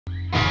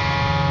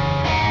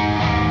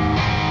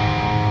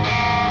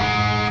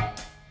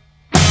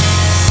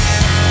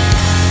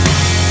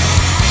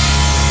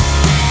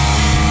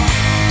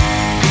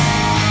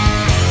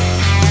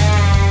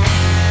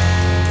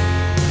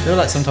feel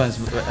like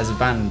sometimes as a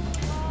band,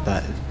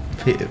 that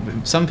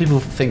some people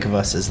think of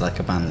us as like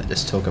a band that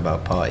just talk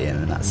about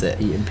partying and that's it.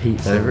 Eating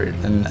pizza.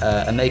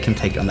 And they can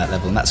take it on that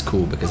level, and that's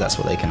cool because that's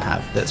what they can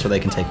have. That's what they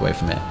can take away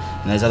from it.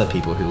 And there's other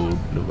people who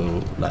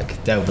will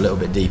like delve a little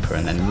bit deeper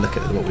and then look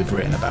at what we've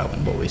written about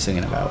and what we're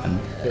singing about. And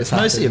it's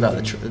mostly about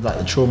the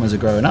traumas of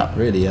growing up,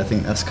 really. I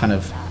think that's kind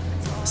of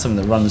something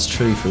that runs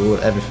true through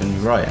everything we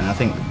write. And I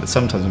think that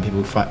sometimes when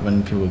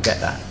people get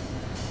that,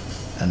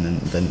 and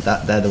then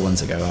they're the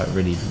ones that go out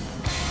really.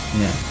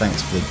 Yeah,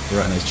 thanks for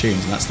writing those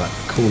tunes, and that's like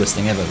the coolest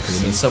thing ever,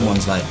 because I mean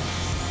someone's like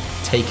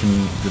taken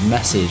the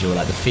message or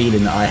like the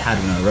feeling that I had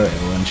when I wrote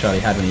it, or when Charlie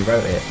had when he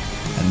wrote it,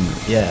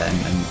 and yeah,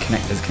 and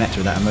connected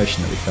with that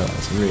emotion that we felt.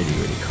 It's really,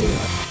 really cool.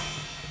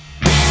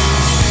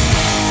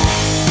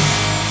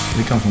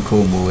 We come from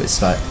Cornwall.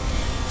 It's like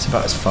it's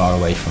about as far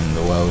away from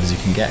the world as you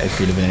can get if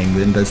you live in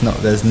England. There's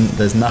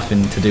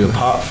nothing to do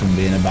apart from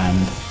being a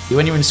band.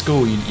 When you're in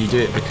school, you do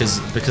it because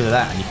of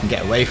that, and you can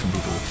get away from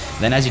people.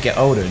 And then as you get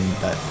older, and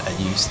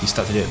you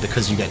start to do it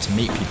because you get to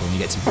meet people and you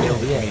get to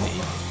build a community.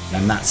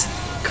 And that's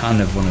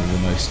kind of one of the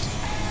most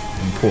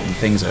important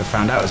things that I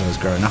found out as I was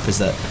growing up, is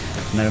that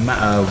no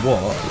matter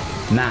what,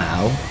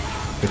 now,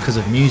 because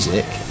of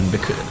music and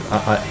because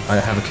I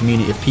have a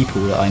community of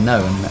people that I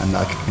know and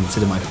I can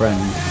consider my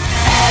friends.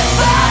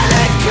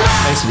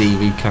 Basically,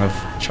 we kind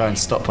of try and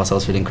stop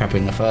ourselves feeling crappy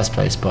in the first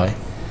place by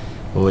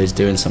always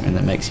doing something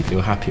that makes you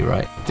feel happy,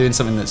 right? Doing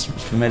something that's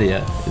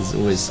familiar is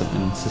always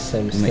something. It's the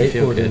same as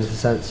skateboarding, it's a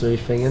sensory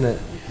thing, isn't it?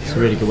 It's a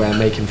really good way of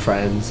making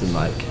friends and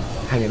like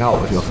hanging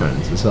out with your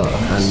friends as well.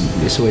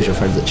 And it's always your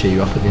friends that cheer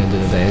you up at the end of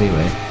the day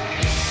anyway.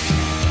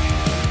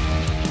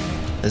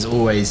 There's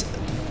always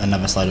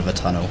another side of a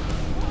tunnel.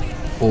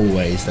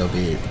 Always there'll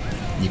be,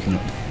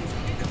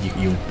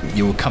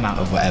 you will come out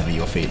of whatever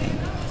you're feeling.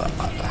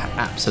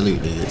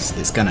 Absolutely,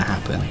 it's going to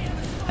happen,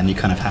 and you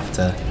kind of have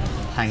to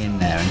hang in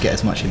there and get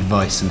as much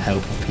advice and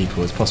help of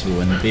people as possible,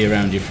 and be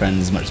around your friends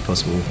as much as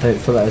possible. Don't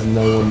feel like there's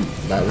no one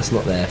that's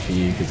not there for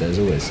you, because there's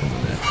always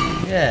someone there for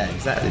you. Yeah,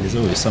 exactly. There's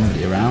always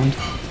somebody around,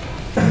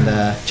 and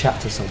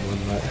chat to someone,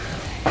 like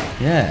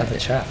have a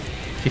chat.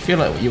 If you feel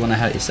like you want to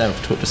hurt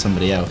yourself, talk to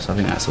somebody else. I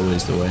think that's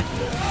always the way.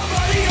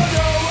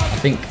 I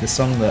think the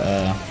song that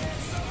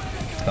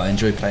I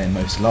enjoy playing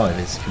most live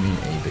is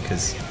Community,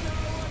 because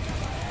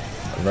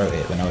I wrote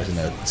it when I was in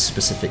a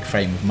specific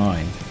frame of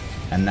mind,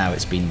 and now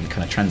it's been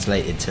kind of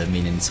translated to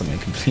meaning something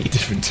completely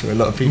different to a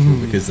lot of people,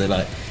 because they're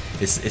like,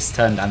 it's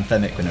turned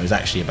anthemic when it was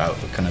actually about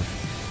kind of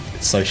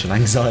social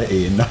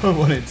anxiety and no one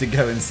wanted to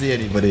go and see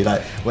anybody,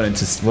 like wanted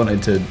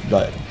to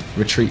like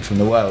retreat from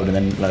the world, and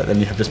then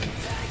you have just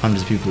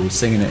hundreds of people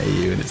singing it at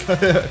you, and it's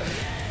like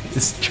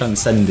it's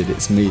transcended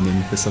its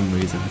meaning for some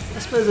reason. I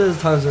suppose there's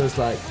times where it's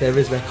like there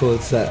is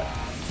records that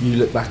you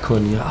look back on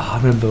and you're like, oh, I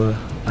remember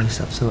I used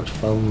to have so much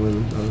fun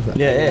when I was that.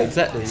 Yeah,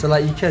 exactly. So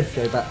like you could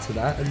go back to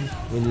that, and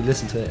when you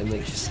listen to it, it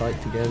makes you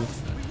psyched again.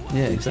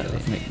 Yeah, exactly.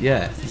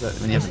 Yeah,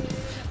 exactly. When you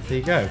have, there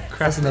you go.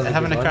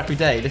 Having a crappy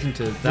day, listen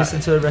to that. Listen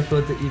to a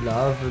record that you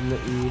love and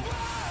that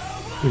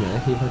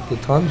you've had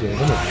good times with,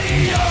 haven't it?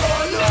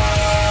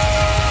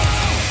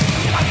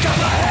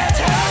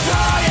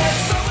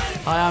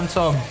 Hi, I'm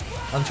Tom.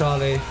 I'm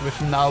Charlie. We're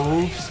from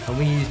Gnarwolves, and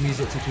we use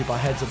music to keep our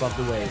heads above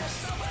the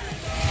waves.